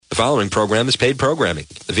following program is paid programming.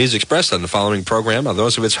 The views expressed on the following program are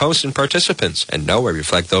those of its hosts and participants, and nowhere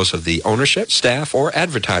reflect those of the ownership, staff, or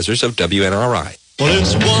advertisers of WNRI. Well,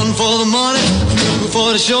 it's one for the money, two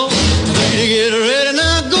for the show, three to get ready,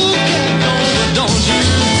 now go get on, but don't you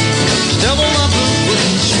step on my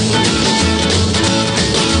blue shoe.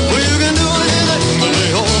 Well, you can do anything but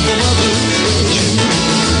lay hold for my blue shoe.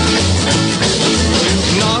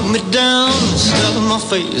 Knock me down, step in my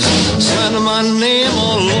face, slander my name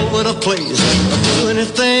all over the place. Do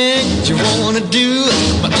anything that you want to do,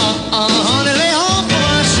 but honey, lay hold for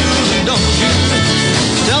my shoes, and don't you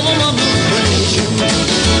step on my blue shoe.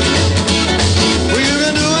 Well, you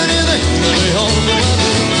can do anything but lay hold for my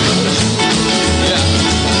blue shoe. Yeah.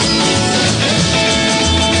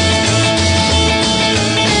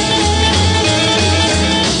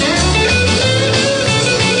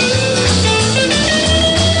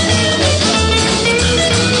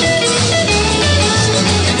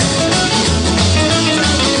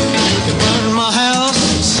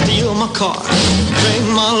 My car, drink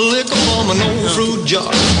my liquor from an old fruit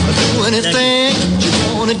jar. Do anything you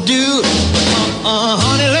wanna do,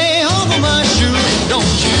 honey, lay off of my shoe. Don't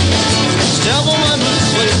you step on my blue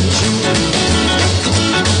suede shoe.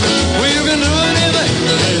 Well, you can do anything,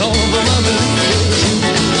 lay off of my blue shoe.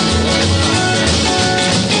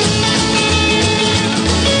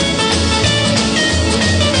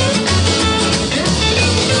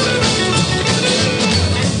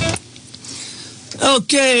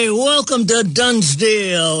 Okay, welcome to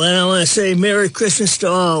Dunsdale, and I want to say Merry Christmas to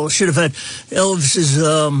all. Should have had Elvis's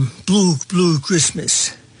Blue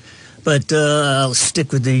Christmas, but I'll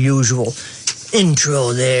stick with the usual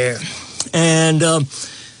intro there. And I'm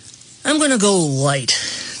going to go light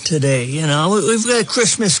today. You know, we've got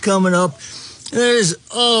Christmas coming up. There's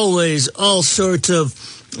always all sorts of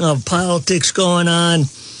politics going on.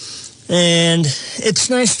 And it's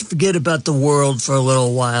nice to forget about the world for a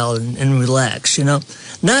little while and relax, you know.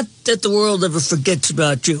 Not that the world ever forgets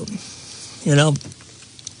about you, you know.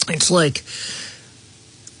 It's like,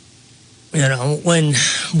 you know, when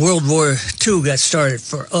World War II got started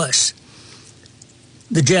for us,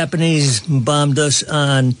 the Japanese bombed us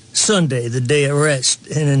on Sunday, the day of rest.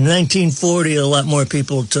 And in 1940, a lot more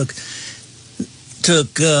people took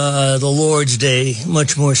the Lord's Day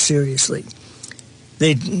much more seriously.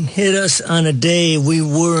 They hit us on a day we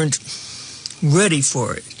weren't ready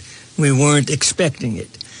for it. We weren't expecting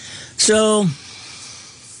it. So,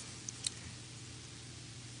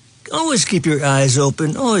 always keep your eyes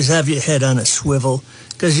open. Always have your head on a swivel,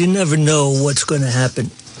 because you never know what's going to happen.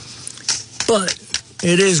 But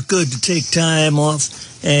it is good to take time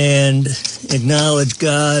off and acknowledge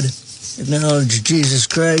God, acknowledge Jesus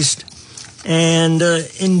Christ, and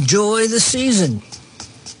enjoy the season.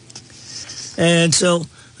 And so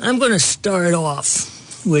I'm going to start off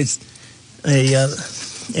with a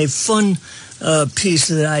fun piece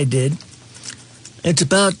that I did. It's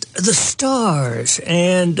about the stars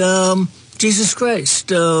and Jesus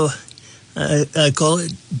Christ. I call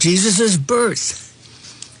it Jesus' birth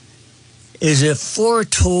is it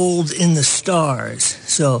foretold in the stars.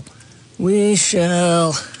 So we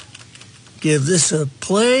shall give this a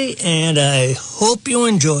play, and I hope you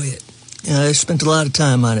enjoy it. I spent a lot of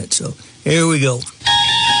time on it, so here we go.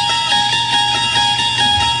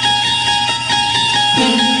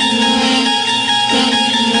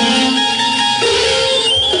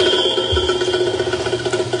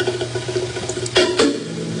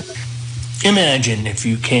 Imagine, if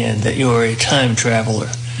you can, that you're a time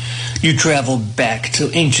traveler. You traveled back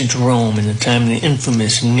to ancient Rome in the time of the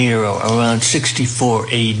infamous Nero, around 64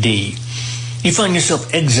 A.D. You find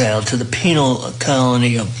yourself exiled to the penal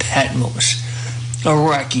colony of Patmos, a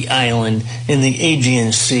rocky island in the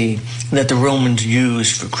Aegean Sea that the Romans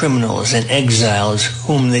used for criminals and exiles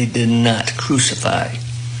whom they did not crucify.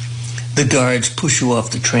 The guards push you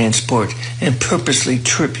off the transport and purposely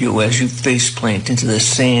trip you as you faceplant into the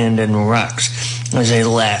sand and rocks as they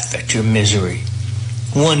laugh at your misery.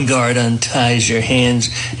 One guard unties your hands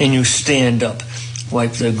and you stand up,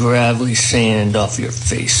 wipe the gravelly sand off your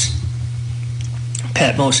face.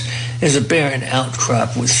 Patmos is a barren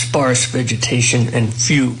outcrop with sparse vegetation and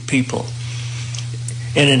few people.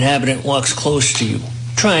 An inhabitant walks close to you,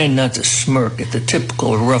 trying not to smirk at the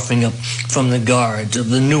typical roughing up from the guards of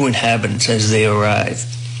the new inhabitants as they arrive.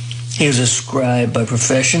 He is a scribe by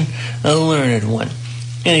profession, a learned one,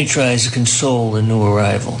 and he tries to console the new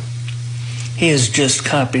arrival. He has just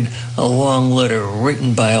copied a long letter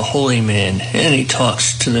written by a holy man, and he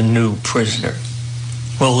talks to the new prisoner.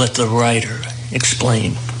 Well, let the writer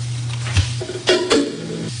explain.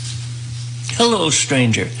 Hello,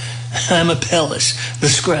 stranger. I'm Apelles, the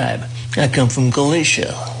scribe. I come from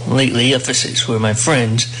Galatia. Lately, Ephesus, where my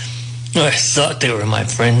friends, or I thought they were my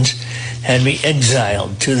friends, had me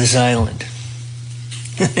exiled to this island.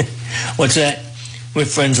 What's that?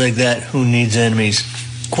 With friends like that, who needs enemies?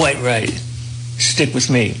 Quite right. Stick with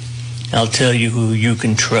me. I'll tell you who you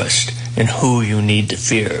can trust and who you need to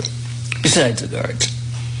fear. Besides the guards.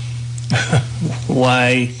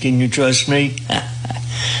 Why can you trust me?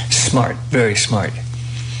 Smart, very smart.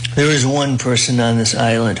 There is one person on this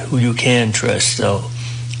island who you can trust, though.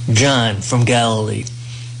 John from Galilee.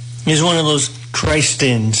 He's one of those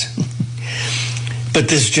Christians. But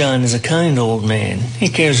this John is a kind old man. He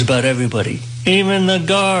cares about everybody, even the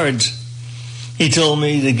guards. He told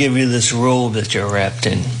me to give you this robe that you're wrapped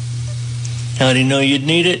in. How'd he know you'd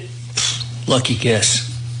need it? Lucky guess.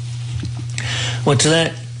 What's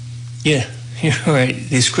that? Yeah, you're right.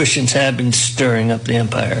 These Christians have been stirring up the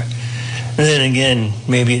empire. And then again,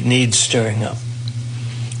 maybe it needs stirring up.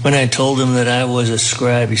 When I told him that I was a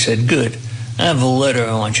scribe, he said, good, I have a letter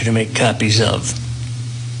I want you to make copies of.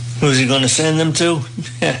 Who's he going to send them to?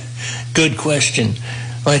 Good question.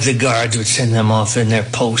 Like the guards would send them off in their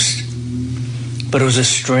post. But it was a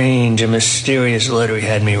strange and mysterious letter he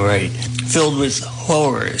had me write, filled with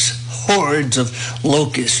horrors, hordes of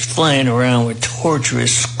locusts flying around with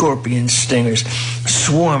torturous scorpion stingers,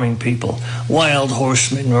 swarming people, wild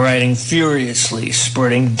horsemen riding furiously,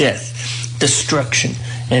 spreading death, destruction,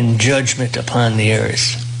 and judgment upon the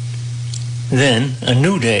earth. Then a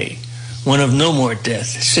new day, one of no more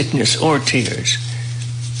death, sickness, or tears.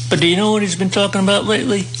 But do you know what he's been talking about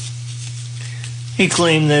lately? He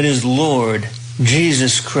claimed that his Lord,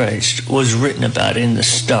 Jesus Christ, was written about in the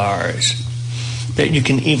stars. That you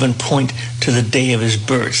can even point to the day of his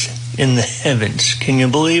birth in the heavens. Can you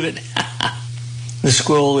believe it? The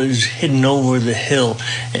scroll is hidden over the hill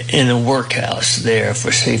in a workhouse there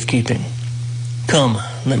for safekeeping. Come,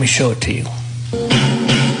 let me show it to you.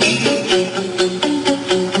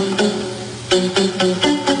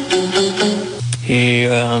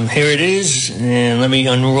 Here it is, and let me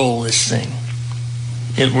unroll this thing.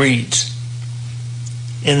 It reads,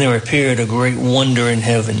 and there appeared a great wonder in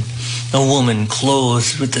heaven, a woman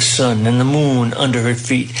clothed with the sun and the moon under her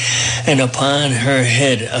feet, and upon her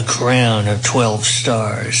head a crown of 12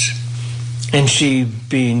 stars. And she,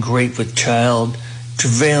 being great with child,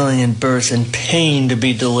 travailing in birth and pain to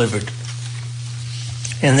be delivered.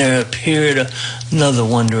 And there appeared another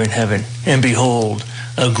wonder in heaven, and behold,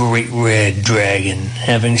 a great red dragon,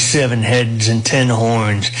 having 7 heads and 10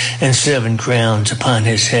 horns, and 7 crowns upon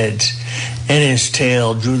his heads. And his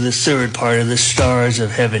tail drew the 3rd part of the stars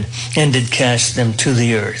of heaven, and did cast them to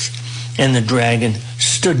the earth. And the dragon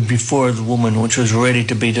stood before the woman which was ready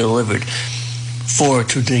to be delivered, for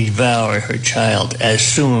to devour her child as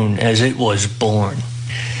soon as it was born.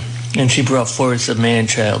 And she brought forth a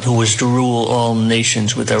man-child who was to rule all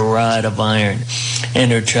nations with a rod of iron.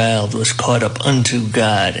 And her child was caught up unto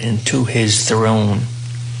God and to his throne.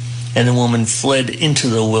 And the woman fled into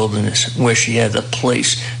the wilderness, where she had a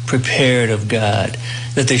place prepared of God,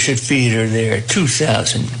 that they should feed her there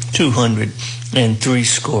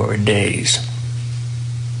 2,260 days.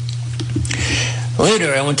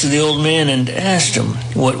 Later I went to the old man and asked him,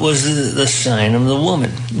 what was the sign of the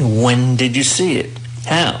woman? When did you see it?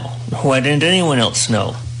 How? Why didn't anyone else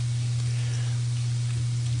know?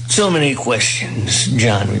 So many questions,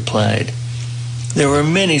 John replied. There were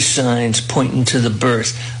many signs pointing to the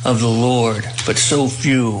birth of the Lord, but so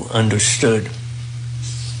few understood.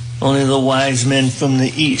 Only the wise men from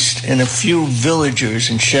the east and a few villagers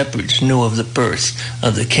and shepherds knew of the birth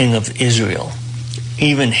of the King of Israel.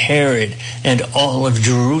 Even Herod and all of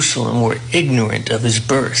Jerusalem were ignorant of his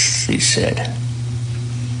birth, he said.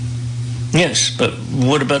 Yes, but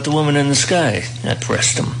what about the woman in the sky? I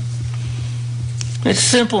pressed him. It's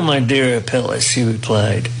simple, my dear Apelles, he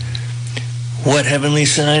replied. What heavenly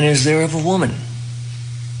sign is there of a woman?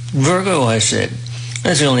 Virgo, I said.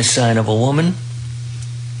 That's the only sign of a woman.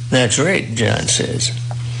 That's right, John says.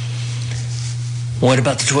 What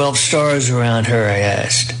about the 12 stars around her, I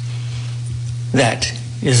asked. That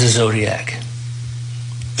is the zodiac.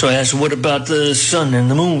 So I asked, what about the sun and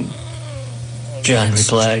the moon? John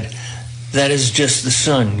replied, that is just the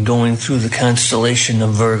sun going through the constellation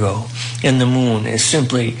of Virgo, and the moon is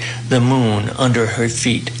simply the moon under her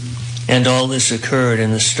feet. And all this occurred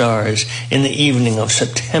in the stars in the evening of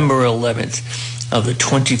September 11th of the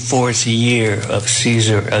 24th year of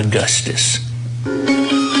Caesar Augustus.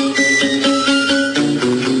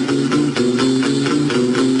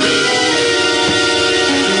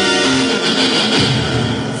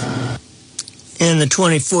 And the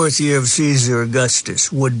 24th year of Caesar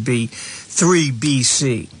Augustus would be 3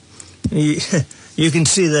 BC. You can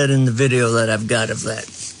see that in the video that I've got of that.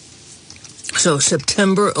 So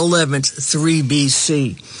September 11th, 3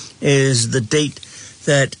 BC is the date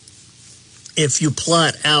that, if you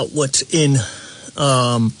plot out what's in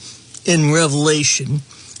Revelation,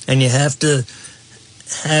 and you have to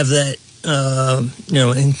have that,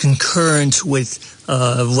 in concurrence with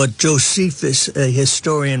what Josephus, a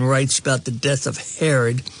historian, writes about the death of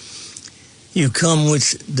Herod, you come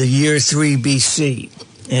with the year 3 BC.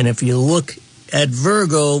 And if you look at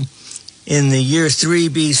Virgo in the year 3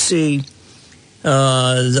 BC,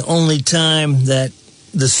 the only time that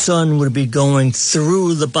the sun would be going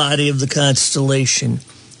through the body of the constellation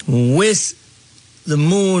with the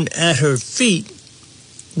moon at her feet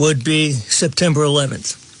would be September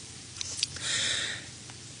 11th.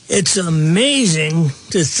 It's amazing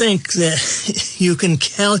to think that you can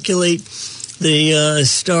calculate the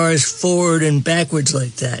stars forward and backwards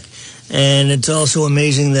like that. And it's also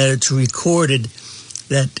amazing that it's recorded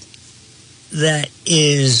that that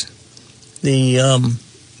is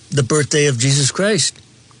the birthday of Jesus Christ.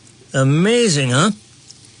 Amazing, huh?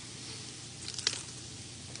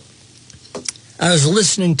 I was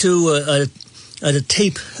listening to a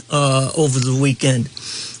tape over the weekend,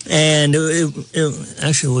 and it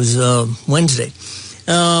actually was Wednesday.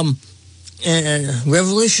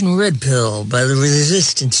 Revelation Red Pill by the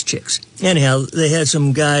Resistance Chicks. Anyhow, they had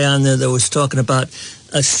some guy on there that was talking about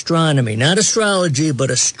astronomy, not astrology, but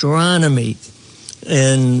astronomy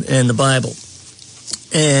in the Bible,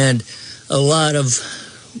 and a lot of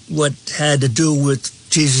what had to do with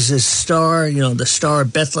Jesus' star, the star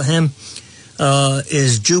of Bethlehem,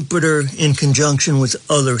 is Jupiter in conjunction with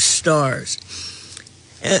other stars.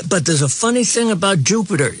 But there's a funny thing about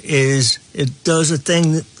Jupiter is it does a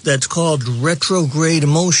thing that's called retrograde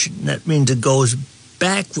motion. That means it goes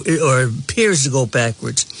back, or appears to go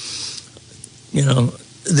backwards.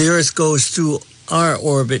 The Earth goes through our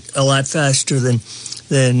orbit a lot faster than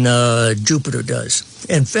Jupiter does.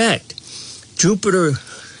 In fact, Jupiter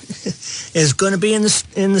is going to be in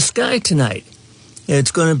the sky tonight.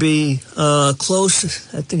 It's going to be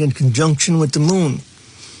close, I think, in conjunction with the moon.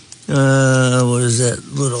 What does that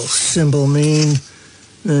little symbol mean?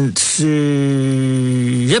 Let's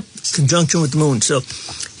see. Yep, conjunction with the moon. So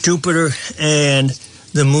Jupiter and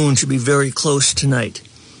the moon should be very close tonight.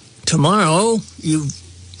 Tomorrow,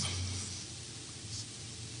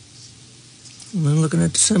 I'm looking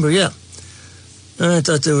at December, yeah. I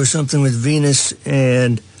thought there was something with Venus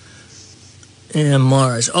and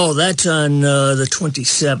Mars. Oh, that's on the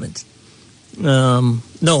 27th.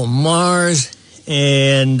 No, Mars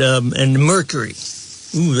and Mercury.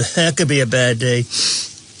 Ooh, that could be a bad day.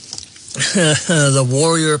 The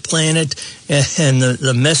warrior planet and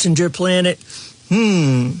the messenger planet.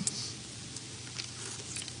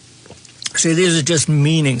 See, these are just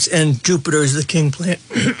meanings. And Jupiter is the king planet.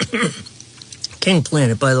 King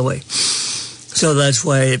planet, by the way. So that's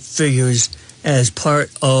why it figures as part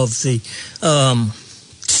of the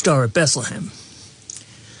Star of Bethlehem.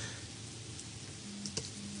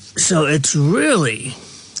 So it's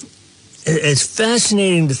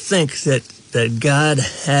fascinating to think that God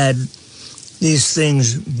had these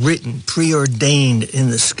things written, preordained in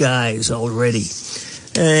the skies already.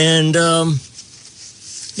 And,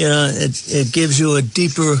 it gives you a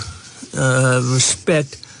deeper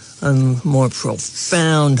respect, a more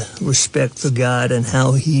profound respect for God and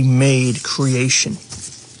how he made creation.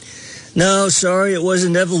 No, sorry, it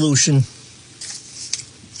wasn't evolution.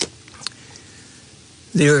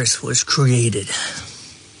 The earth was created.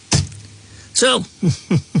 So,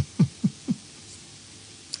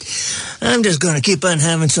 I'm just going to keep on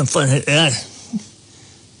having some fun.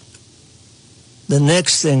 The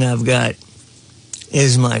next thing I've got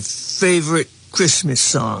is my favorite Christmas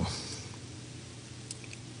song.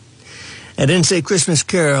 I didn't say Christmas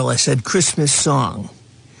Carol, I said Christmas song.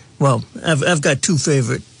 Well, I've got two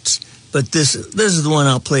favorites, but this is the one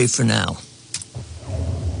I'll play for now.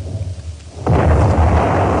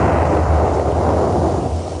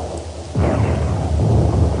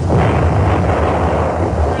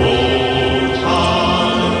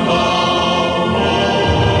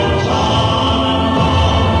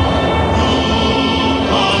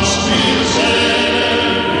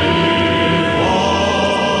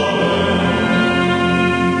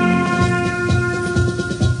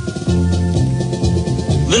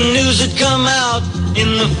 Had come out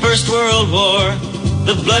in the First World War.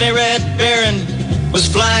 The bloody Red Baron was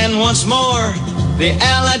flying once more. The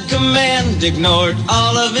Allied command ignored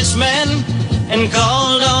all of its men and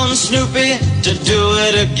called on Snoopy to do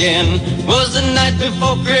it again. Was the night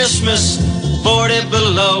before Christmas, 40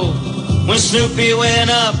 below, when Snoopy went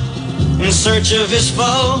up in search of his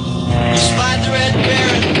foe. He spied the Red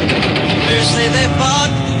Baron. Fiercely they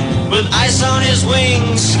fought. With ice on his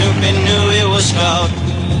wings, Snoopy knew he was caught.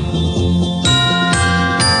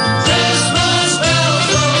 Christmas bells,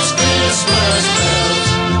 those Christmas bells,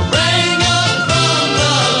 rang up from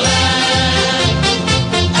the land,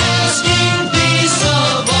 asking peace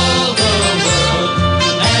of all the world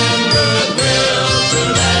and goodwill to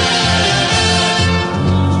man.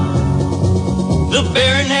 The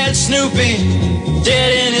Baron had Snoopy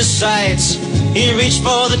dead in his sights. He reached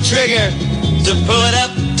for the trigger to pull it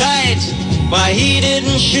up tight. Why he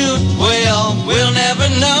didn't shoot, well, we'll never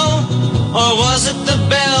know. Or was it the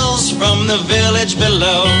bells from the village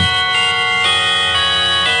below?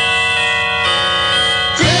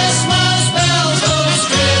 Christmas bells, those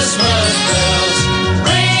Christmas bells,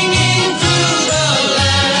 ringing through the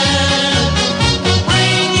land,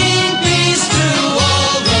 bringing peace to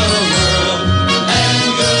all the world and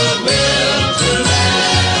goodwill to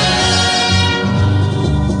man.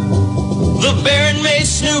 The Baron made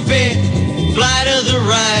Snoopy fly to the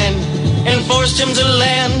Rhine and forced him to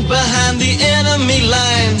land behind the enemy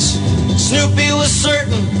lines. Snoopy was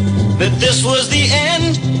certain that this was the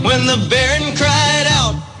end when the Baron cried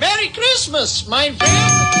out, "Merry Christmas, my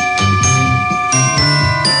friend!"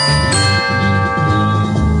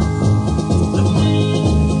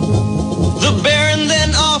 The Baron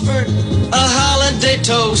then offered a holiday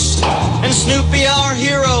toast, and Snoopy, our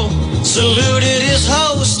hero, saluted his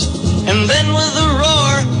host. And then with a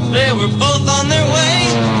roar, they were both on their way,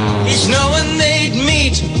 each knowing they'd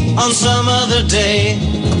meet on some other day.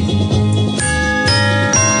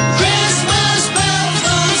 Christmas bells,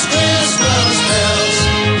 those Christmas bells,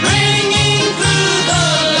 ringing through the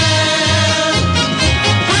land,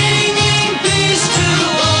 bringing peace to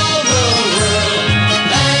all the world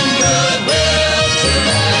and goodwill to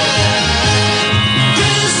man.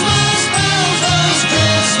 Christmas bells, those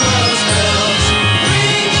Christmas bells,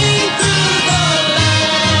 ringing through the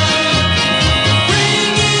land,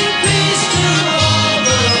 bringing peace to all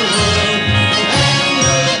the world and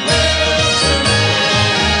goodwill to man.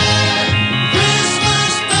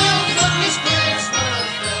 Christmas bells, those Christmas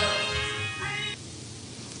bells.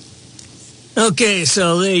 Okay,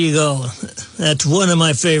 so there you go. That's one of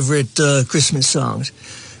my favorite Christmas songs.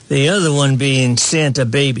 The other one being Santa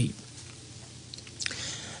Baby.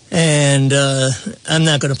 And I'm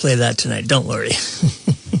not going to play that tonight. Don't worry.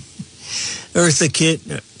 Eartha Kitt,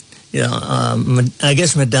 you know, I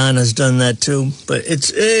guess Madonna's done that too. But it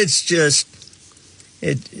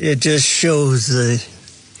just shows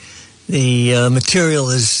the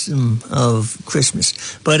materialism of Christmas.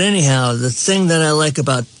 But anyhow, the thing that I like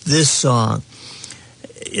about this song,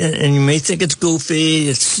 and you may think it's goofy,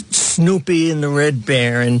 it's Snoopy and the Red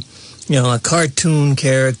Baron, you know, a cartoon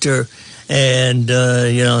character, and,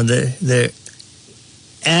 you know, they're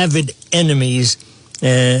avid enemies, you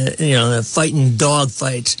know, they're fighting dog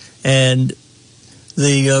fights, and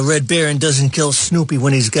the Red Baron doesn't kill Snoopy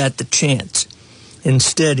when he's got the chance.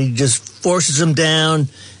 Instead, he just forces him down,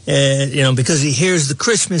 you know, because he hears the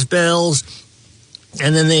Christmas bells,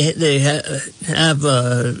 and then they have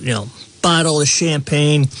a, you know, bottle of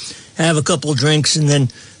champagne, have a couple of drinks, and then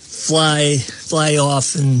fly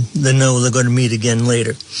off, and they know they're going to meet again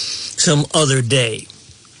later, some other day.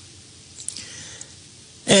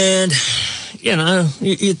 And, you know,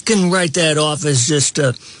 you can write that off as just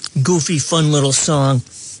a goofy, fun little song,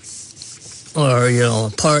 or, you know,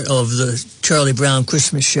 a part of the Charlie Brown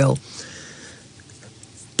Christmas show.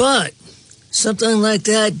 But something like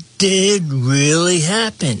that did really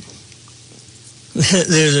happen.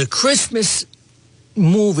 There's a Christmas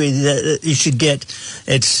movie that you should get.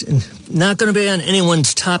 It's not going to be on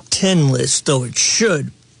anyone's top 10 list, though it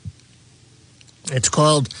should. It's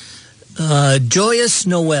called Joyous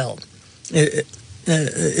Noel.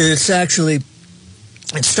 It's actually,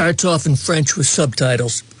 it starts off in French with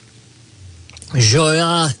subtitles.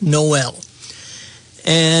 Joyeux Noel.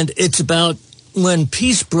 And it's about when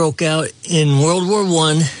peace broke out in World War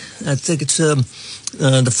I. I think it's the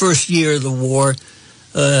first year of the war.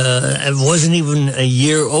 It wasn't even a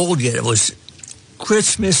year old yet. It was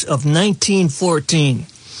Christmas of 1914.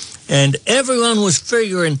 And everyone was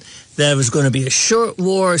figuring that it was going to be a short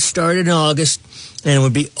war, started in August, and it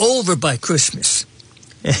would be over by Christmas.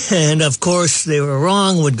 And, of course, they were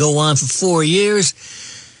wrong. It would go on for 4 years.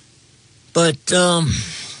 But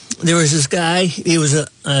there was this guy. He was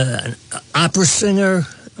an opera singer,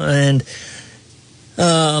 and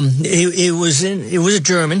he was a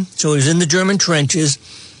German, so he was in the German trenches.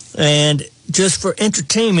 And just for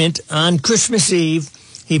entertainment, on Christmas Eve,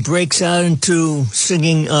 he breaks out into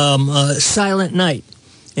singing Silent Night.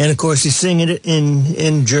 And, of course, he's singing it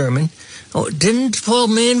in German. Oh, didn't Paul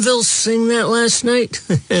Manville sing that last night?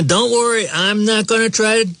 And don't worry, I'm not going to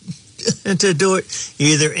try to do it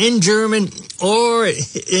either in German or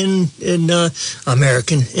in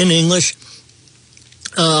American, in English.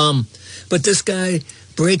 But this guy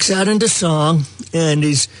breaks out into song, and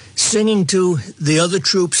he's singing to the other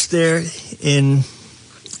troops there in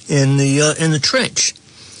the trench.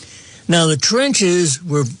 Now, the trenches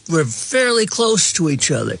were fairly close to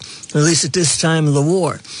each other, at least at this time of the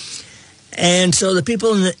war. And so the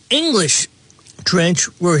people in the English trench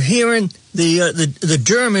were hearing the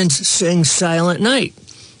Germans sing Silent Night.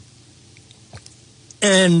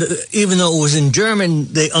 And even though it was in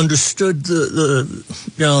German, they understood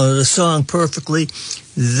the song perfectly.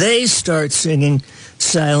 They start singing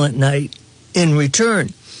Silent Night in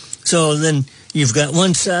return. So then you've got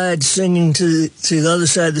one side singing to the other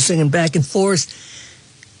side, they're singing back and forth.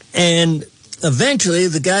 And eventually,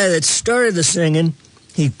 the guy that started the singing,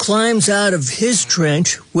 he climbs out of his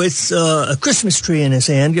trench with a Christmas tree in his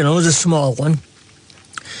hand. It was a small one.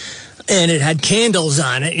 And it had candles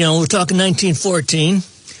on it. We're talking 1914.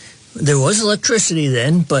 There was electricity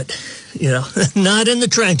then, but, not in the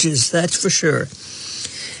trenches, that's for sure.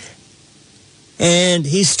 And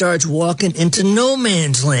he starts walking into no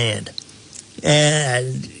man's land.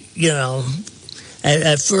 And,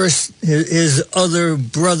 at first, his other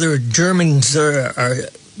brother Germans are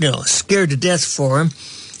scared to death for him.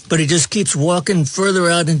 But he just keeps walking further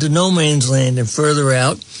out into no man's land and further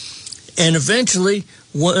out. And eventually,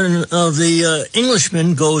 one of the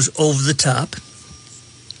Englishmen goes over the top,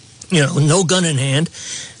 no gun in hand,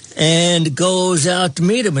 and goes out to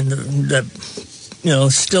meet him, and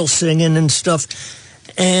still singing and stuff.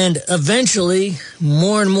 And eventually,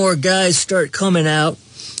 more and more guys start coming out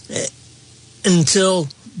until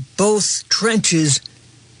both trenches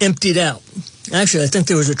emptied out. Actually, I think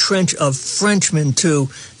there was a trench of Frenchmen, too,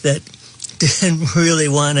 that didn't really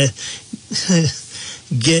want to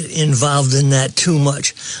get involved in that too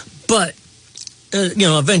much. But,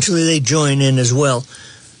 eventually they join in as well.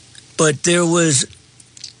 But there was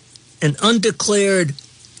an undeclared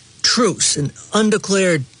truce, an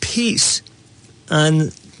undeclared peace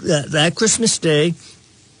on that Christmas Day.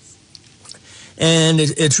 And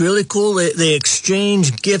it's really cool. They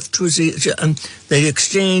exchange gifts with each other. They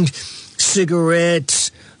exchange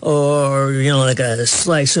cigarettes or, like a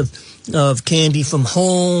slice of candy from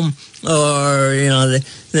home, or,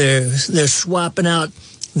 they're swapping out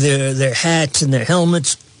their hats and their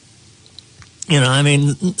helmets.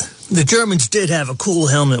 The Germans did have a cool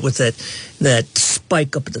helmet with that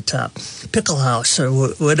spike up at the top, Pickelhaus or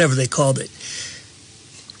whatever they called it.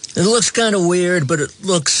 It looks kind of weird, but it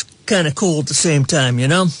looks kind of cool at the same time, They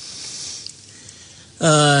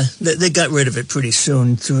got rid of it pretty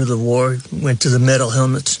soon through the war, went to the metal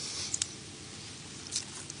helmets.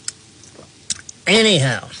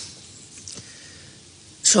 Anyhow,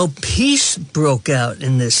 so peace broke out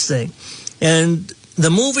in this thing. And the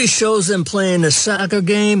movie shows them playing a soccer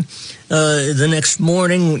game the next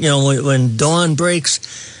morning, when dawn breaks.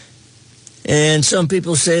 And some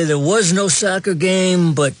people say there was no soccer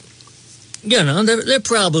game, but, there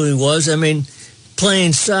probably was.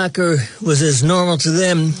 Playing soccer was as normal to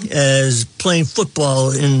them as playing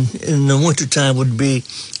football in the wintertime would be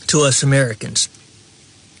to us Americans.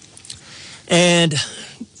 And,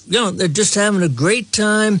 they're just having a great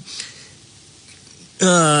time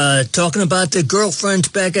talking about their girlfriends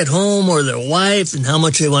back at home or their wife and how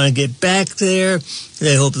much they want to get back there.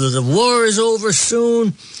 They hope that the war is over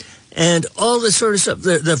soon and all this sort of stuff.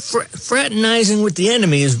 The fraternizing with the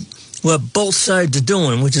enemy is what both sides are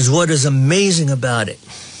doing, which is what is amazing about it.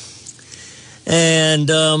 And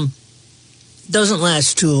doesn't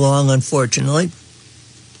last too long, unfortunately.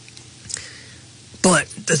 But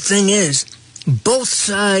the thing is, both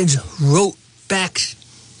sides wrote back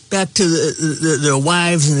to their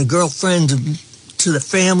wives and their girlfriends and to the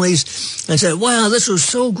families and said, wow, this was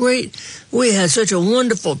so great. We had such a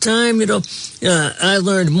wonderful time. I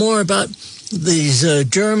learned more about these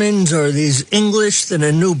Germans or these English than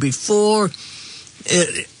I knew before.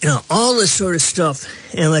 All this sort of stuff.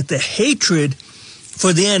 And like the hatred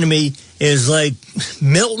for the enemy is like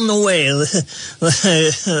melting away,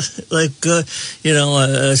 like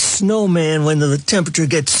a snowman when the temperature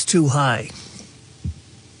gets too high.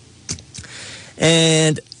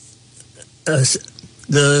 And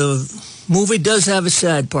the movie does have a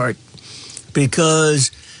sad part,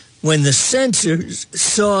 because when the censors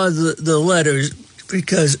saw the letters,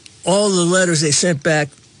 because all the letters they sent back,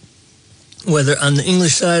 whether on the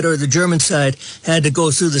English side or the German side, had to go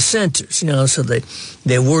through the censors, so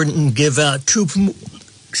they wouldn't give out troop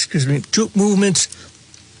movements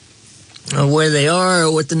where they are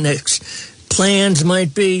or what the next plans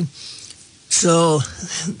might be. So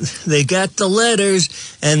they got the letters,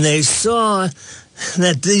 and they saw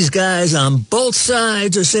that these guys on both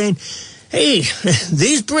sides are saying, hey,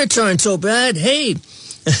 these Brits aren't so bad. Hey,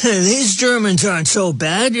 these Germans aren't so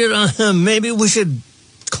bad. Maybe we should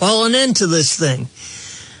call an end to this thing.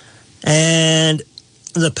 And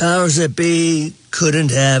the powers that be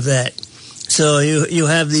couldn't have that. So you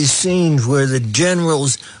have these scenes where the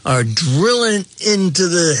generals are drilling into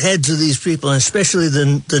the heads of these people, and especially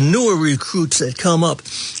the newer recruits that come up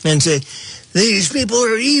and say, these people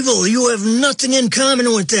are evil. You have nothing in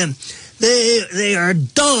common with them. They are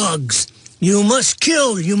dogs. You must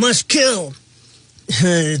kill. You must kill.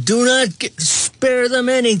 Do not spare them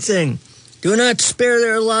anything. Do not spare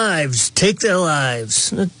their lives. Take their lives.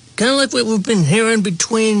 Kind of like what we've been hearing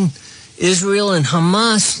between Israel and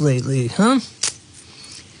Hamas lately, huh?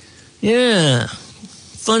 Yeah.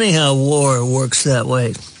 Funny how war works that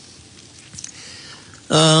way.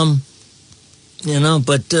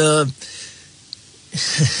 But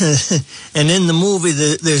and in the movie,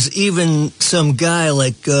 there's even some guy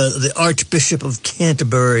like the Archbishop of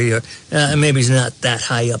Canterbury, or maybe he's not that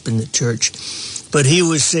high up in the church, but he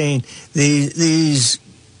was saying these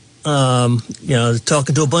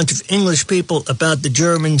talking to a bunch of English people about the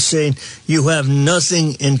Germans, saying you have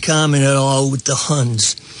nothing in common at all with the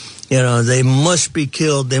Huns. They must be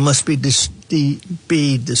killed. They must be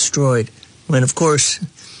destroyed. When, of course,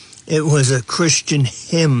 it was a Christian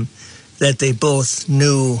hymn that they both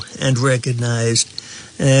knew and recognized.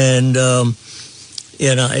 And,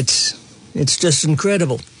 it's just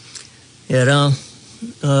incredible,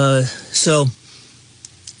 So,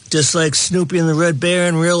 just like Snoopy and the Red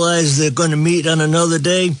Baron realized they're going to meet on another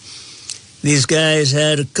day, these guys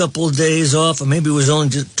had a couple of days off, or maybe it was only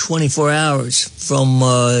just 24 hours from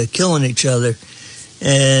killing each other,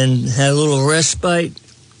 and had a little respite,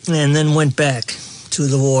 and then went back to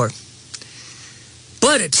the war.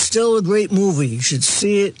 But it's still a great movie. You should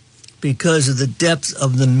see it because of the depth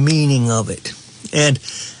of the meaning of it. And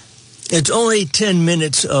it's only 10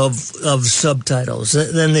 minutes of subtitles.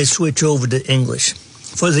 Then they switch over to English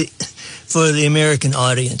for the American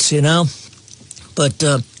audience, But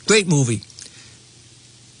great movie.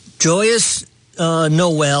 Joyous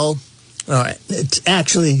Noel. All right, it's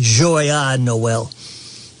actually Joyeux Noel.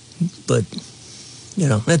 But,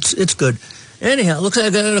 it's good. Anyhow, looks like I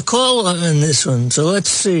got a call on this one, so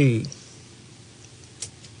let's see.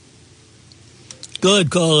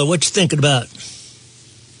 Good caller, what you thinking about?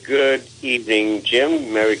 Good evening,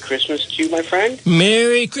 Jim. Merry Christmas to you, my friend.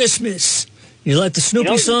 Merry Christmas. You like the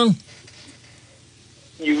Snoopy song?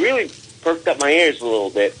 You really perked up my ears a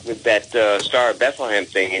little bit with that Star of Bethlehem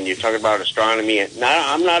thing, and you're talking about astronomy.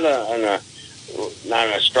 I'm not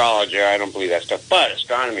an astrologer. I don't believe that stuff, but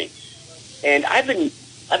astronomy. And I've been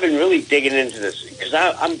really digging into this because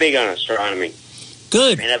I'm big on astronomy.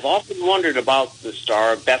 Good. And I've often wondered about the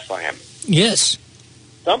Star of Bethlehem. Yes.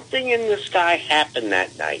 Something in the sky happened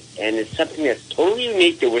that night, and it's something that's totally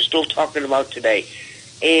unique that we're still talking about today.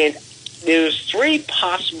 And there's three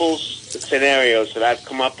possible scenarios that I've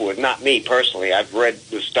come up with. Not me personally. I've read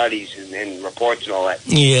the studies and reports and all that.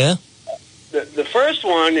 Yeah. The first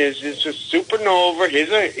one is it's a supernova.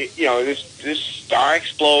 This star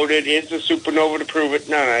exploded. Here's the supernova to prove it.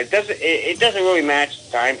 No, it doesn't really match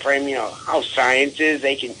the time frame. How science is.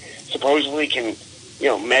 They supposedly can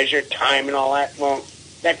measure time and all that. Well,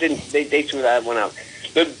 that didn't. They threw that one out.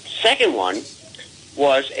 The second one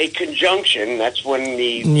was a conjunction. That's when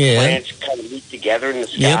the planets kind of meet together in the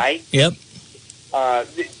sky. Yep.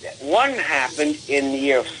 One happened in the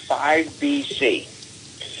year 5 BC.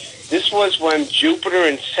 This was when Jupiter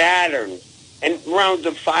and Saturn, and around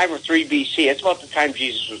the 5 or 3 BC, that's about the time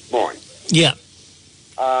Jesus was born. Yeah.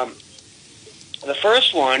 The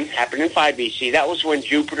first one happened in 5 BC. That was when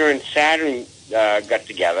Jupiter and Saturn got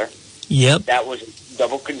together. Yep. That was a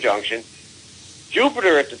double conjunction.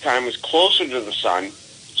 Jupiter at the time was closer to the sun,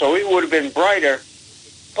 so it would have been brighter,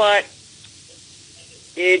 but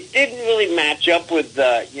it didn't really match up with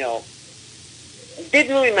it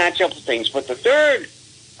didn't really match up with things. But the third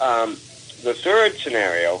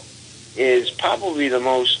scenario is probably the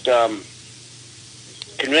most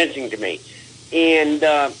convincing to me, and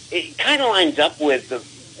it kind of lines up with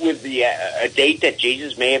a date that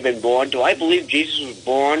Jesus may have been born. Do I believe Jesus was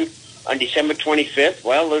born on December 25th?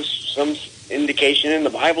 Well, there's some indication in the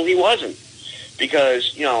Bible he wasn't,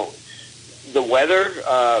 because the weather,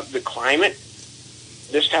 the climate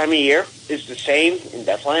this time of year is the same in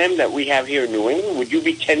Bethlehem that we have here in New England. Would you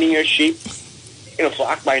be tending your sheep in a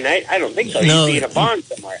flock by night? I don't think so. No. You'd be in a barn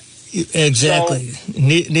somewhere. Exactly. So,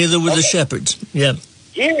 neither were the shepherds. Yeah.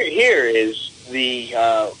 Here is the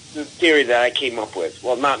theory that I came up with.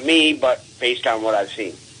 Well, not me, but based on what I've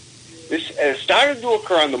seen. This started to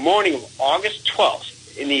occur on the morning of August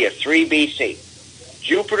 12th in the year 3 BC.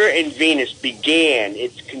 Jupiter and Venus began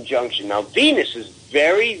its conjunction. Now, Venus is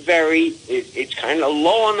very, very, it's kind of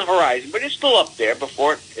low on the horizon, but it's still up there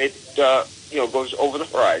before it goes over the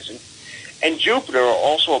horizon. And Jupiter,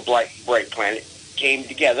 also a bright planet, came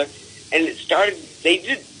together, and it started, they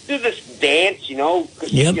did do this dance,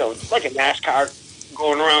 because, it's like a NASCAR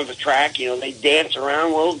going around the track, they dance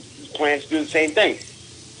around. Well, planets do the same thing.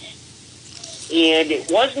 And it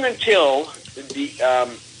wasn't until we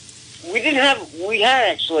had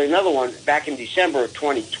actually another one back in December of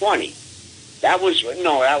 2020. Let me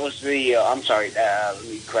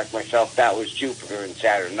correct myself. That was Jupiter and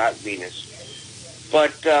Saturn, not Venus.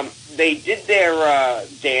 But they did their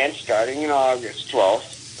dance starting in August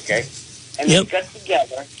 12th, okay? And they got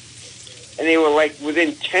together, and they were like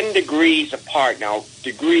within 10 degrees apart. Now,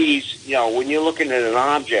 degrees, when you're looking at an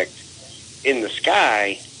object in the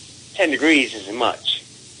sky, 10 degrees isn't much.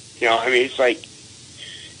 It's like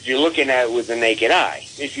if you're looking at it with the naked eye.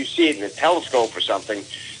 If you see it in a telescope or something,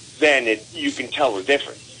 then you can tell the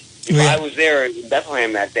difference. If I was there in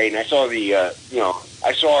Bethlehem that day and I saw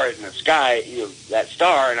I saw it in the sky, that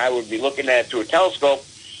star, and I would be looking at it through a telescope,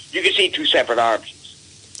 you could see two separate objects.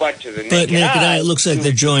 But to the naked eye, it looks like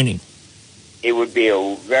they're joining. It would be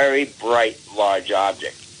a very bright, large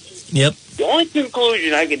object. Yep. The only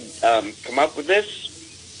conclusion I could come up with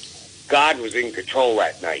this, God was in control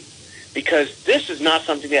that night. Because this is not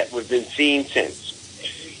something that was been seen since.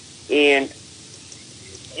 And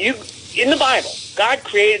in the Bible, God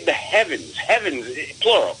created the heavens,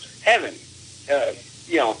 plural, heaven,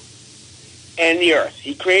 and the earth.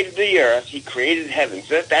 He created the earth. He created heavens.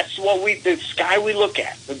 That's what the sky we look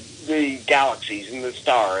at, the galaxies and the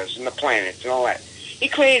stars and the planets and all that. He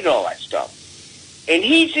created all that stuff. And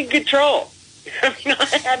he's in control.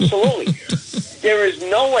 Absolutely. There is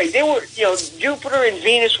no way. They were, Jupiter and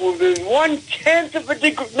Venus were within 1/10 of a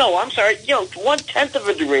degree. No, I'm sorry, 1/10 of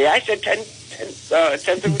a degree. I said tenth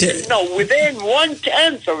of a degree. No, within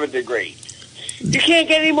 1/10 of a degree. You can't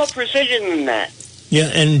get any more precision than that. Yeah,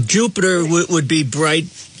 and Jupiter would be bright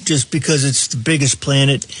just because it's the biggest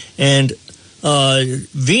planet, and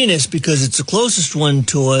Venus, because it's the closest one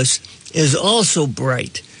to us, is also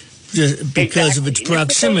bright just because of its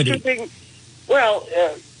proximity.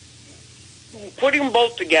 Putting them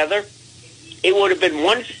both together, it would have been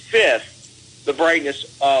 1/5 the brightness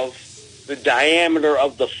of the diameter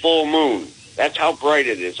of the full moon. That's how bright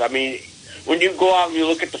it is. I mean, when you go out and you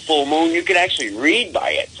look at the full moon, you can actually read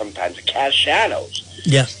by it sometimes. It casts shadows.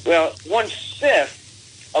 Yeah. Well, 1/5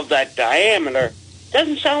 of that diameter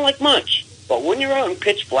doesn't sound like much. But when you're out in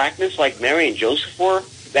pitch blackness like Mary and Joseph were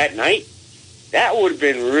that night, that would have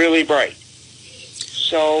been really bright.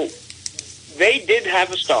 So they did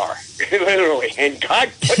have a star, literally. And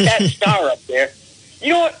God put that star up there. You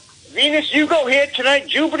know what? Venus, you go here tonight.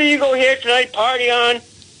 Jupiter, you go here tonight. Party on.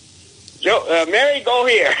 Mary, go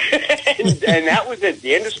here. and that was it.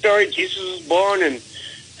 The end of the story. Jesus was born, and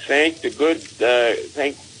thank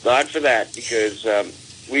God for that, because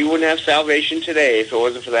we wouldn't have salvation today if it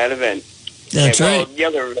wasn't for that event. That's right. Well, the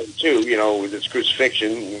other event, too, with this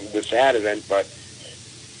crucifixion, the sad event, but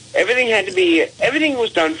everything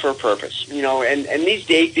was done for a purpose, and these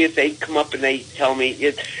atheists, they come up and they tell me,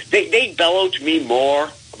 they bellow to me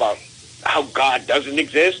more about how God doesn't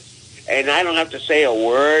exist, and I don't have to say a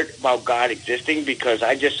word about God existing, because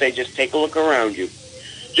I just say, just take a look around you.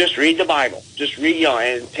 Just read the Bible. Just read,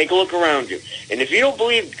 and take a look around you. And if you don't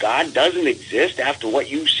believe God doesn't exist after what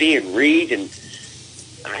you see and read, and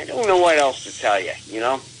I don't know what else to tell you,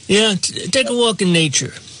 Yeah, take a walk in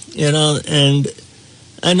nature, and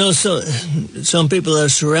I know some people are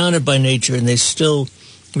surrounded by nature and they still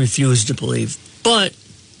refuse to believe, but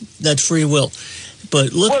that's free will.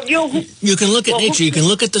 But look, you can look at nature, you can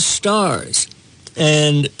look at the stars,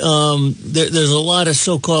 and there's a lot of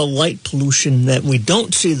so-called light pollution that we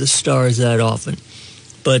don't see the stars that often.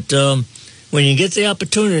 But when you get the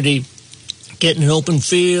opportunity, get in an open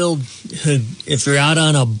field, if you're out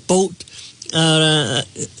on a boat,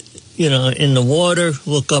 in the water,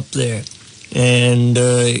 look up there. And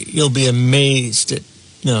you'll be amazed at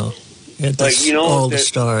all the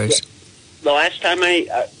stars. The last time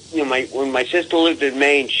when my sister lived in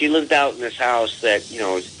Maine, she lived out in this house that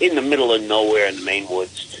was in the middle of nowhere in the Maine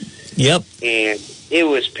woods. Yep. And it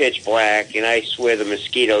was pitch black, and I swear the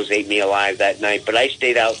mosquitoes ate me alive that night. But I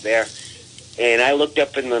stayed out there, and I looked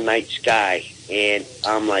up in the night sky, and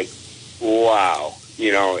I'm like, wow.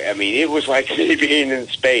 It was like being in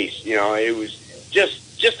space. It was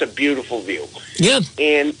just just a beautiful view. Yeah.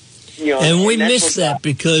 And, and we miss that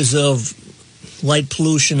because of light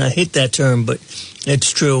pollution. I hate that term, but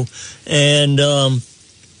it's true. And,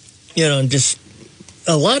 just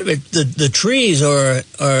a lot of it, the trees or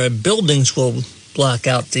buildings will block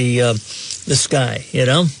out the sky,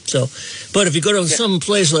 So, but if you go to some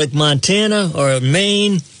place like Montana or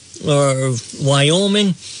Maine or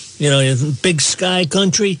Wyoming, big sky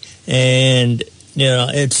country, and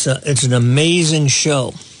it's an amazing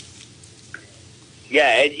show.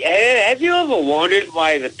 Yeah, have you ever wondered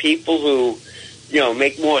why the people who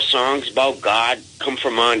make more songs about God come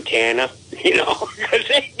from Montana? Because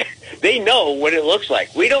they know what it looks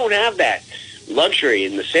like. We don't have that luxury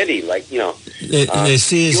in the city, They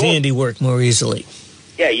see his handiwork more easily.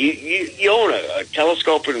 Yeah, you own a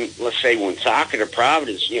telescope in, let's say, Woonsocket or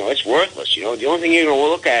Providence, it's worthless. The only thing you're going to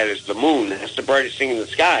look at is the moon. That's the brightest thing in the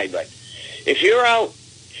sky. But if you're out,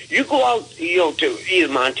 you go out, to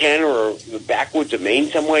either Montana or the backwoods of Maine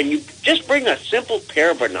somewhere, and you just bring a simple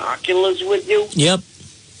pair of binoculars with you. Yep.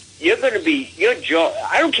 You're going to be,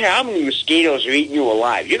 I don't care how many mosquitoes are eating you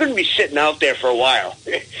alive. You're going to be sitting out there for a while.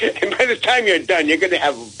 And by the time you're done, you're going to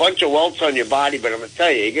have a bunch of welts on your body, but I'm going to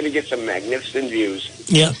tell you, you're going to get some magnificent views.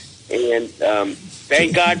 Yeah. And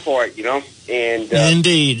thank God for it, And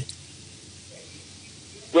indeed.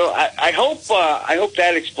 Well, I hope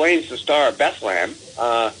that explains the Star of Bethlehem.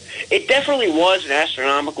 It definitely was an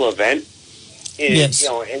astronomical event. Yes.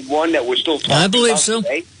 And one that we're still talking about. I believe so.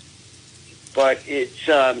 Today. But it's,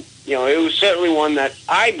 it was certainly one that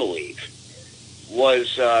I believe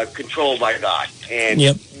was controlled by God. And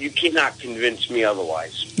you cannot convince me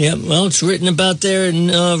otherwise. Yeah, well, it's written about there in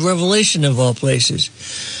Revelation of all places.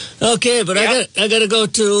 Okay, but I got to go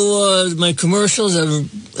to my commercials.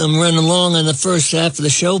 I'm running along on the first half of the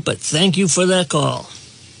show, but thank you for that call.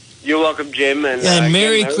 You're welcome, Jim. And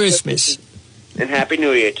Merry Christmas. And Happy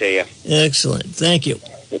New Year to you. Excellent. Thank you.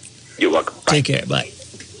 You're welcome. Bye. Take care. Bye.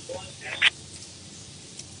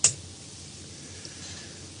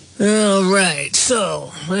 All right,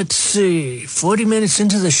 so let's see, 40 minutes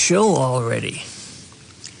into the show already.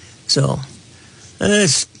 So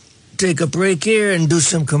let's take a break here and do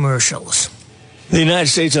some commercials. The United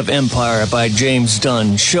States of Empire by James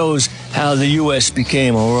Dunn shows how the U.S.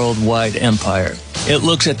 became a worldwide empire. It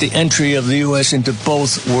looks at the entry of the U.S. into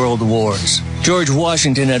both world wars. George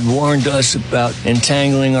Washington had warned us about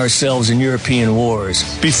entangling ourselves in European wars.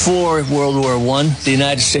 Before World War I, the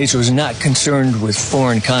United States was not concerned with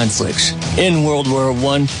foreign conflicts. In World War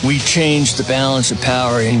I, we changed the balance of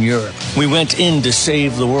power in Europe. We went in to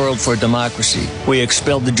save the world for democracy. We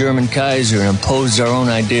expelled the German Kaiser and imposed our own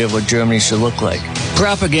idea of what Germany should look like.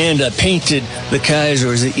 Propaganda painted the Kaiser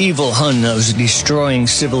as the evil Hun that was destroying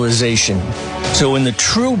civilization. So when the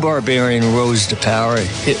true barbarian rose to power,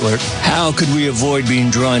 Hitler, how could we avoid being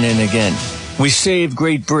drawn in again? We saved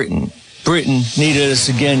Great Britain. Britain needed us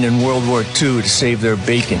again in World War II to save their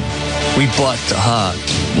bacon. We bought the hog.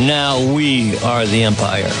 Now we are the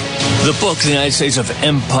empire. The book, The United States of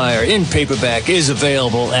Empire, in paperback, is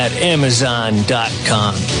available at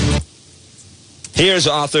Amazon.com. Here's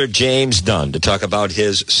author James Dunn to talk about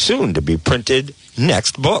his soon-to-be-printed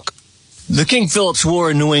next book. The King Philip's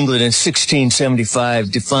War in New England in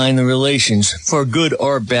 1675 defined the relations, for good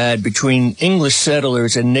or bad, between English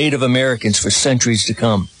settlers and Native Americans for centuries to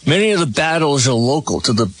come. Many of the battles are local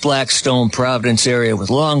to the Blackstone, Providence area with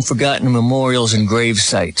long-forgotten memorials and grave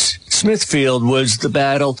sites. Smithfield was the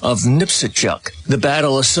Battle of Nipsachuk. The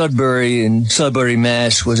Battle of Sudbury in Sudbury,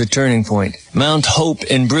 Mass. was a turning point. Mount Hope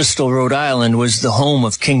in Bristol, Rhode Island was the home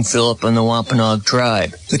of King Philip and the Wampanoag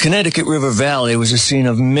tribe. The Connecticut River Valley was a scene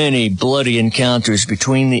of many bloody encounters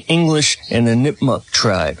between the English and the Nipmuc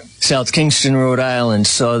tribe. South Kingston, Rhode Island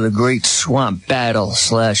saw the Great Swamp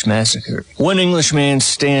Battle/Massacre. One Englishman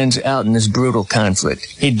stands out in this brutal conflict.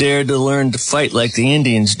 He dared to learn to fight like the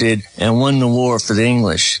Indians did and won the war for the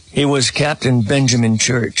English. He was Captain Benjamin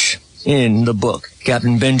Church. In the book,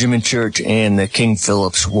 Captain Benjamin Church and the King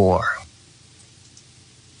Philip's War.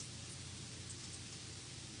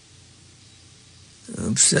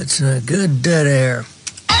 Oops, that's not good. Dead air.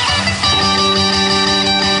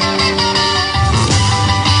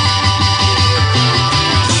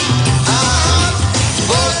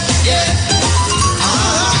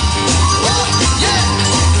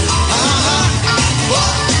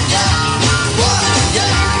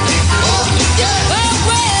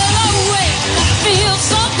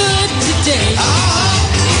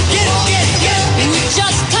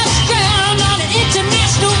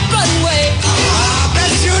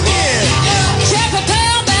 Prepare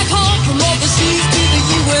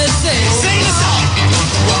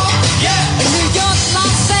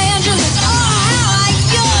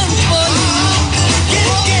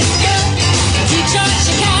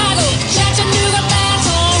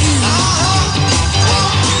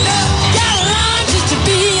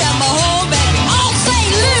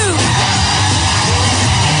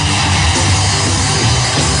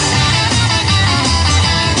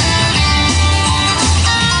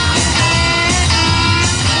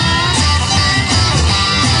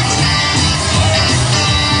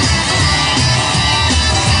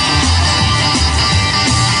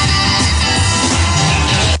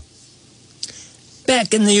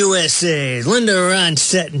Back in the USA, Linda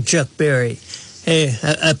Ronstadt and Chuck Berry. Hey,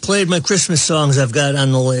 I played my Christmas songs I've got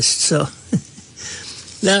on the list, so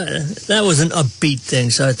that was an upbeat thing,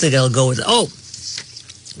 so I think I'll go with it. Oh,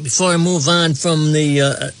 before I move on from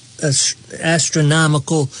the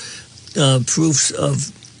astronomical proofs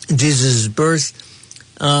of Jesus' birth,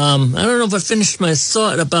 I don't know if I finished my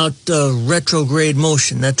thought about retrograde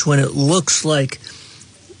motion. That's when it looks like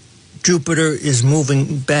Jupiter is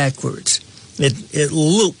moving backwards. It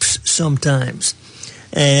loops sometimes,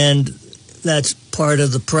 and that's part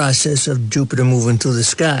of the process of Jupiter moving through the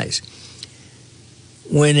skies.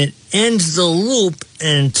 When it ends the loop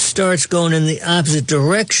and starts going in the opposite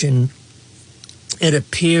direction, it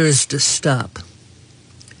appears to stop.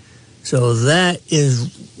 So that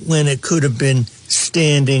is when it could have been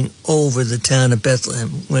standing over the town of Bethlehem.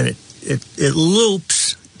 When it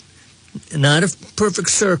loops, not a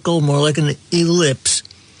perfect circle, more like an ellipse,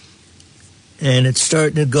 and it's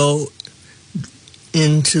starting to go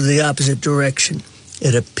into the opposite direction.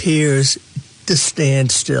 It appears to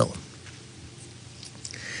stand still.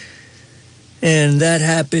 And that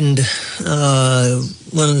happened,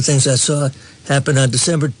 one of the things I saw happened on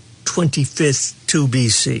December 25th, 2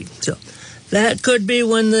 BC. So that could be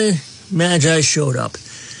when the Magi showed up.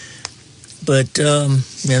 But,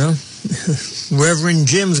 Reverend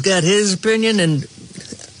Jim's got his opinion, and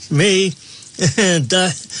me,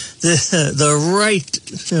 the right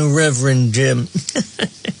Reverend Jim,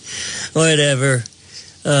 whatever,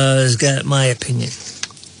 has got my opinion.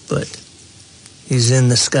 But he's in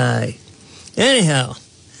the sky. Anyhow,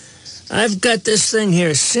 I've got this thing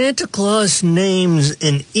here, Santa Claus names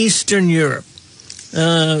in Eastern Europe.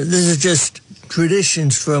 This is just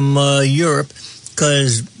traditions from Europe,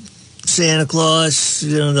 because Santa Claus,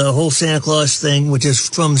 the whole Santa Claus thing, which is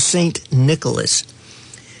from St. Nicholas,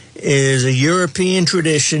 is a European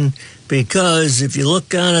tradition, because if you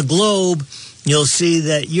look on a globe, you'll see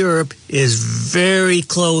that Europe is very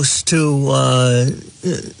close to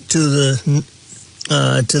the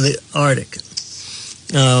Arctic,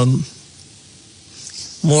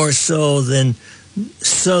 more so than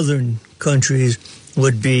southern countries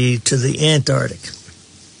would be to the Antarctic.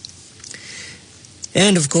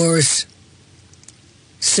 And of course,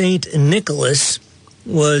 Saint Nicholas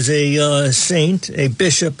was a saint, a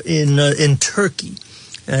bishop in Turkey,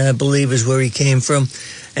 I believe is where he came from,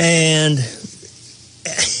 and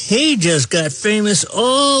he just got famous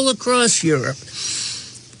all across Europe.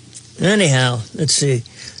 Anyhow, let's see.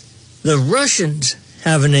 The Russians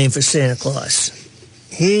have a name for Santa Claus.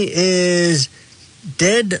 He is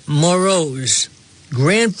Ded Moroz,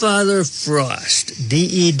 Grandfather Frost,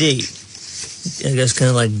 D-E-D. I guess kind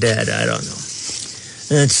of like Dad, I don't know.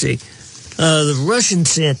 Let's see. The Russian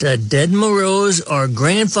Santa, Ded Moroz, or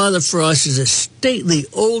Grandfather Frost, is a stately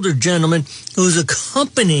older gentleman who's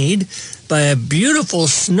accompanied by a beautiful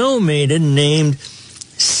snow maiden named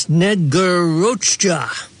Snegorochka.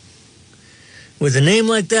 With a name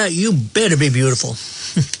like that, you better be beautiful.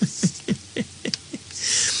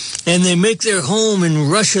 And they make their home in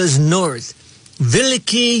Russia's north,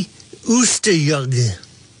 Veliki Ustiyug.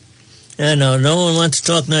 I know, no one wants to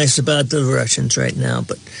talk nice about the Russians right now,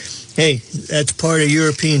 but hey, that's part of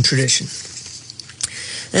European tradition.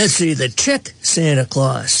 Let's see, the Czech Santa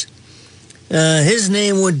Claus. His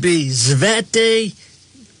name would be Svatý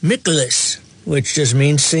Mikuláš, which just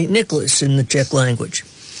means St. Nicholas in the Czech language.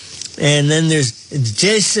 And then there's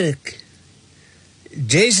Ježíšek,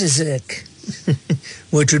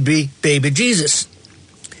 which would be baby Jesus.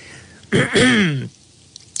 The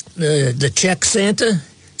Czech Santa,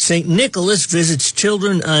 St. Nicholas, visits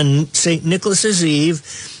children on St. Nicholas's Eve,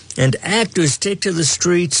 and actors take to the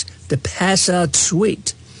streets to pass out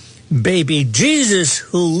sweet. Baby Jesus,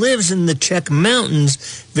 who lives in the Czech mountains,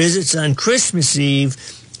 visits on Christmas Eve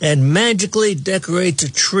and magically decorates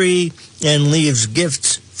a tree and leaves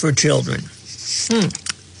gifts for children.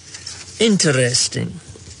 Interesting.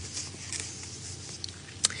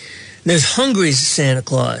 There's Hungary's Santa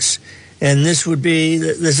Claus, and this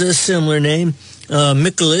is a similar name,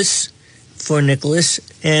 Mikuláš for Nicholas,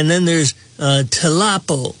 and then there's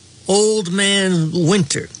Talapo, Old Man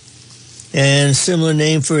Winter, and similar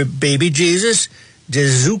name for baby Jesus,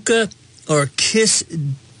 Jezuka or Kiss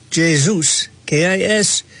Jesus,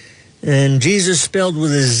 K-I-S, and Jesus spelled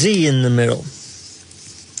with a Z in the middle.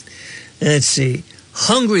 Let's see.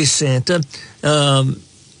 Hungry Santa.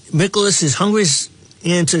 Nicholas is Hungary's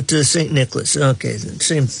answer to St. Nicholas. Okay,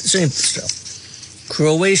 same stuff.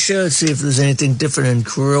 Croatia. Let's see if there's anything different in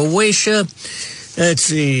Croatia. Let's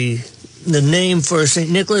see. The name for St.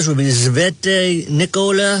 Nicholas would be Svetý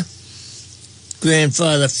Nikola.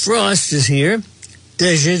 Grandfather Frost is here.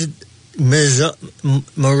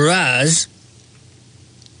 Miraz.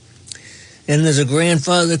 And there's a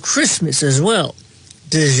grandfather Christmas as well.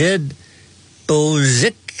 Dejed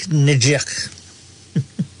Boziknijek.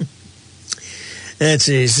 Let's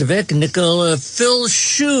see. Zvek Nikola Phil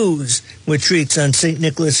Shoes, with treats on St.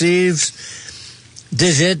 Nicholas Eve.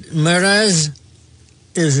 Dejed Miraz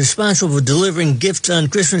is responsible for delivering gifts on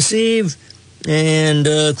Christmas Eve. And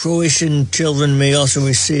Croatian children may also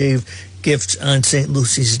receive gifts on St.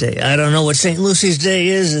 Lucy's Day. I don't know what St. Lucy's Day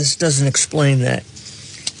is. This doesn't explain that.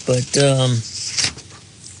 But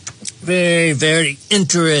very, very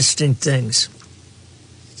interesting things.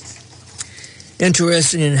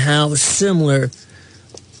 Interesting in how similar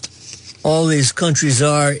all these countries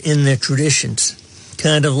are in their traditions.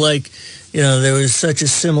 Kind of like, there was such a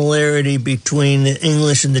similarity between the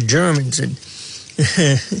English and the Germans. And,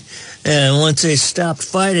 and once they stopped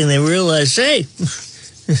fighting, they realized, hey,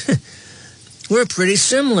 we're pretty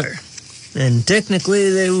similar. And technically,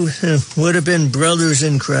 they would have been brothers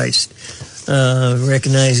in Christ,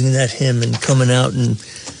 recognizing that hymn and coming out and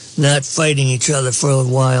not fighting each other for a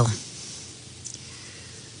while.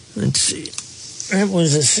 Let's see. That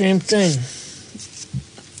was the same thing.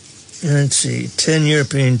 Let's see. 10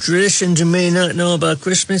 European traditions you may not know about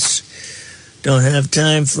Christmas. Don't have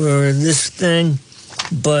time for this thing.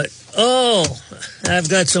 But, I've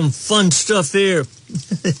got some fun stuff here.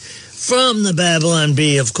 From the Babylon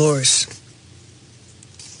Bee, of course.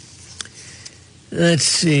 Let's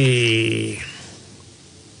see.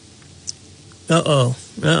 Do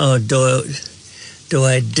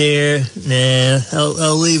I dare? Nah,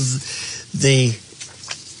 I'll leave the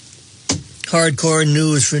hardcore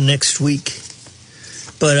news for next week.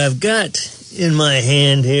 But I've got in my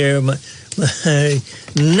hand here my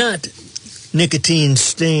not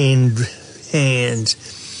nicotine-stained hands.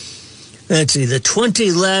 Let's see, the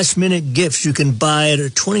 20 last-minute gifts you can buy at a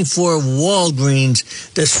 24 Walgreens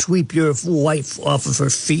to sweep your wife off of her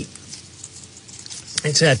feet.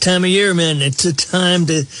 It's that time of year, man. It's a time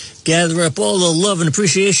to gather up all the love and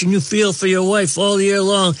appreciation you feel for your wife all year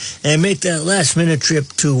long and make that last-minute trip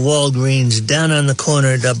to Walgreens down on the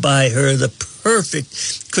corner to buy her the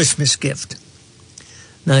perfect Christmas gift.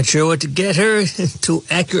 Not sure what to get her to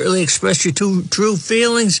accurately express your true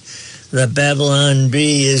feelings? The Babylon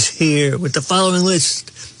Bee is here with the following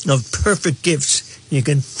list of perfect gifts you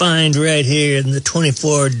can find right here in the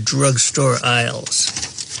 24 drugstore aisles.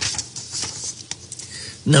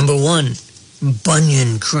 Number 1,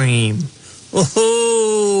 bunion cream.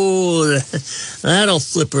 Oh, that'll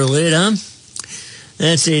flip her lid, huh?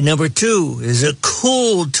 Let's see, number 2 is a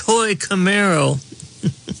cool toy Camaro.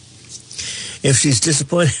 If she's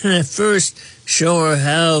disappointed at first, show her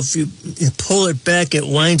how if you pull it back, it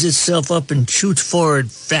winds itself up and shoots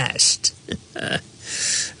forward fast.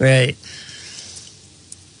 Right.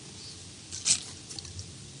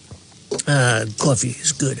 Coffee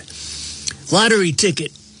is good. Lottery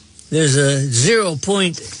ticket. There's a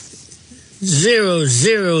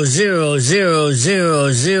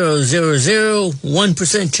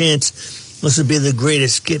 0.000000001% chance this will be the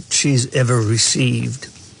greatest gift she's ever received.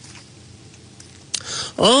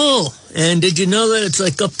 Oh, and did you know that it's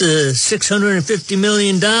like up to $650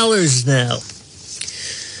 million now?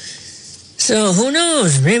 So who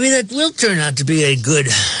knows? Maybe that will turn out to be a good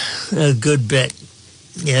bet.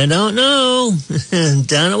 You don't know.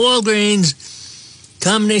 Down at Walgreens,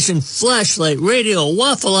 combination flashlight, radio,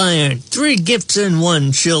 waffle iron, 3 gifts in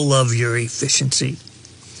 1. She'll love your efficiency.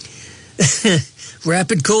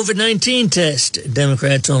 Rapid COVID-19 test,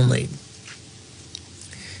 Democrats only.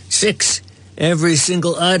 6. Every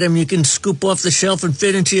single item you can scoop off the shelf and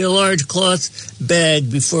fit into your large cloth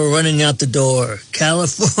bag before running out the door.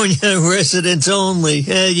 California residents only.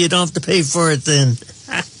 You don't have to pay for it then.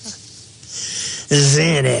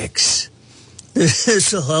 Xanax.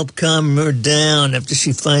 This will help calm her down after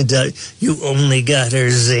she finds out you only got her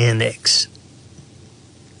Xanax.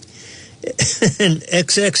 And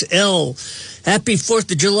XXL. Happy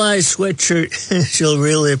 4th of July sweatshirt. She'll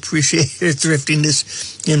really appreciate her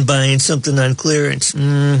thriftiness in buying something on clearance.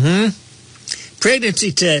 Mm-hmm.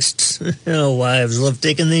 Pregnancy tests. Oh, wives love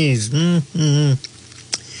taking these. Mm-hmm.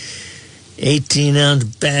 18-ounce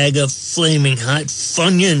bag of flaming hot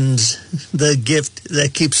Funyuns. The gift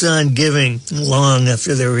that keeps on giving long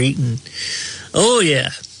after they're eaten. Oh,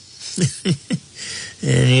 yeah.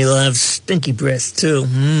 And you'll have stinky breath, too.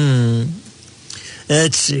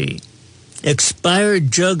 Let's see. Expired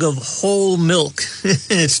jug of whole milk.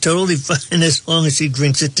 It's totally fine as long as she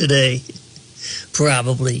drinks it today.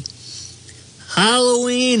 Probably.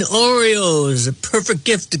 Halloween Oreos. A perfect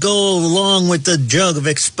gift to go along with the jug of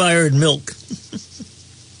expired milk.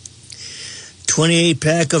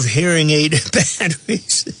 28-pack of hearing aid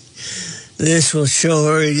batteries. This will show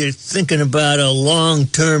her you're thinking about a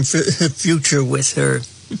long-term future with her.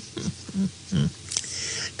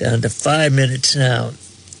 Down to 5 minutes now.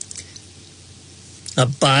 A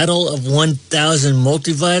bottle of 1,000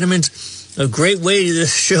 multivitamins. A great way to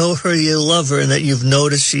show her you love her and that you've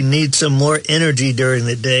noticed she needs some more energy during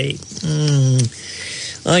the day.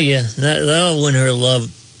 Oh, yeah, that'll win her love.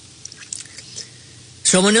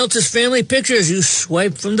 Someone else's family pictures you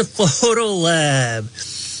swipe from the photo lab.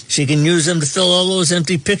 She can use them to fill all those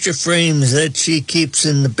empty picture frames that she keeps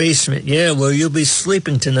in the basement. Yeah, where you'll be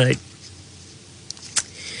sleeping tonight.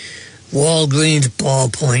 Walgreens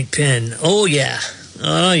ballpoint pen. Oh, yeah.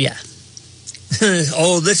 Oh, yeah.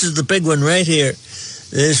 Oh, this is the big one right here.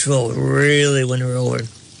 This will really win her over.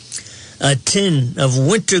 A tin of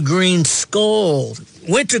wintergreen Skull.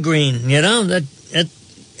 Wintergreen, you know, that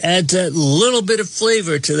adds that little bit of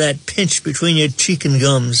flavor to that pinch between your cheek and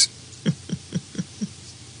gums.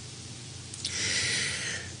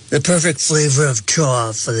 The perfect flavor of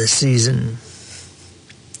chaw for the season.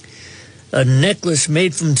 A necklace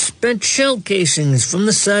made from spent shell casings from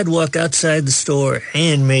the sidewalk outside the store.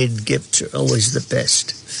 Handmade gifts are always the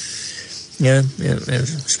best. Yeah,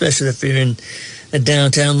 especially if you're in a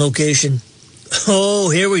downtown location. Oh,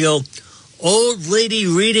 here we go. Old lady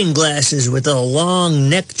reading glasses with a long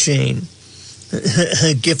neck chain.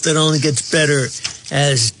 A gift that only gets better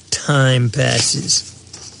as time passes.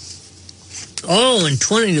 Oh, and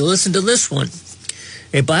 20, listen to this one.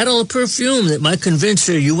 A bottle of perfume that might convince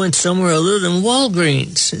her you went somewhere other than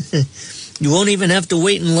Walgreens. You won't even have to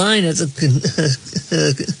wait in line at the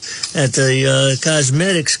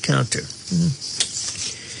cosmetics counter.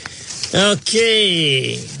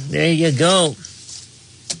 Okay, there you go.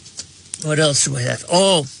 What else do I have?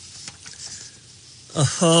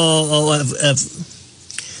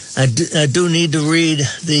 I do need to read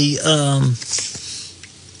the,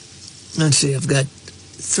 let's see, I've got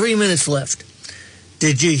 3 minutes left.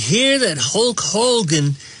 Did you hear that Hulk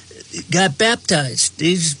Hogan got baptized?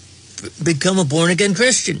 He's become a born-again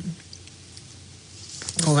Christian.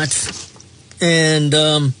 Oh, and,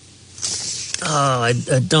 I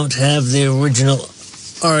don't have the original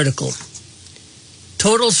article.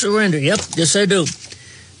 Total surrender. Yep, yes I do.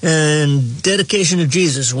 And dedication to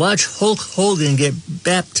Jesus. Watch Hulk Hogan get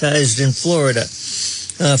baptized in Florida.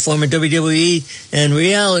 Former WWE and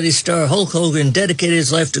reality star Hulk Hogan dedicated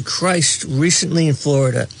his life to Christ recently in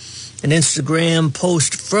Florida. An Instagram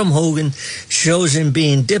post from Hogan shows him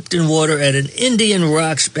being dipped in water at an Indian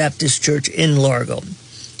Rocks Baptist Church in Largo.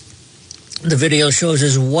 The video shows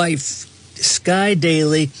his wife, Sky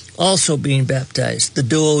Daly, also being baptized. The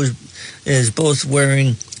duo is both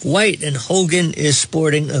wearing white, and Hogan is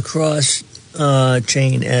sporting a cross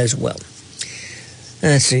chain as well.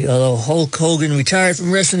 Let's see, although Hulk Hogan retired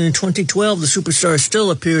from wrestling in 2012, the superstar still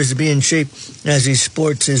appears to be in shape as he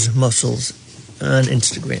sports his muscles on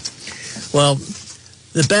Instagram. Well,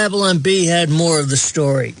 the Babylon Bee had more of the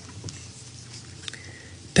story.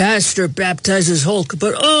 Pastor baptizes Hulk,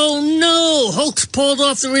 but oh no! Hulk's pulled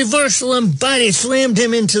off the reversal and body slammed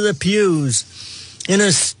him into the pews. In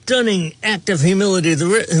a stunning act of humility, the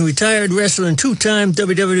retired wrestler and two-time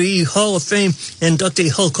WWE Hall of Fame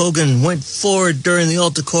inductee Hulk Hogan went forward during the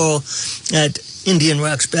altar call at Indian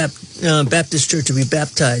Rocks Baptist Church to be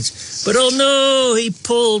baptized. But oh no, he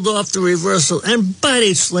pulled off the reversal and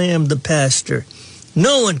body slammed the pastor.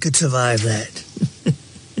 No one could survive that.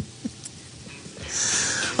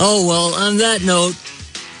 Oh, well, on that note,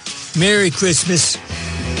 Merry Christmas.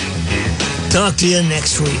 Talk to you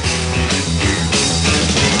next week.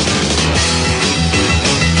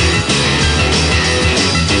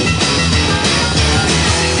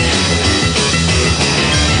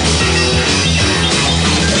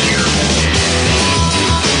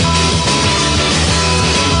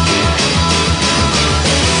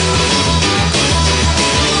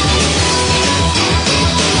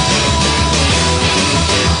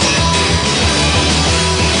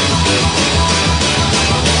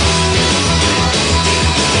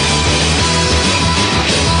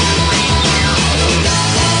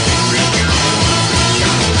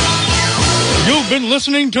 Been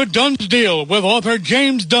listening to Dunn's Deal with author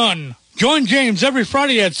James Dunn. Join James every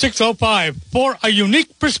Friday at 6:05 for a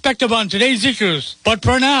unique perspective on today's issues. But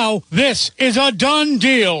for now, this is a Dunn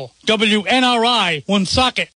Deal. WNRI, Woonsocket.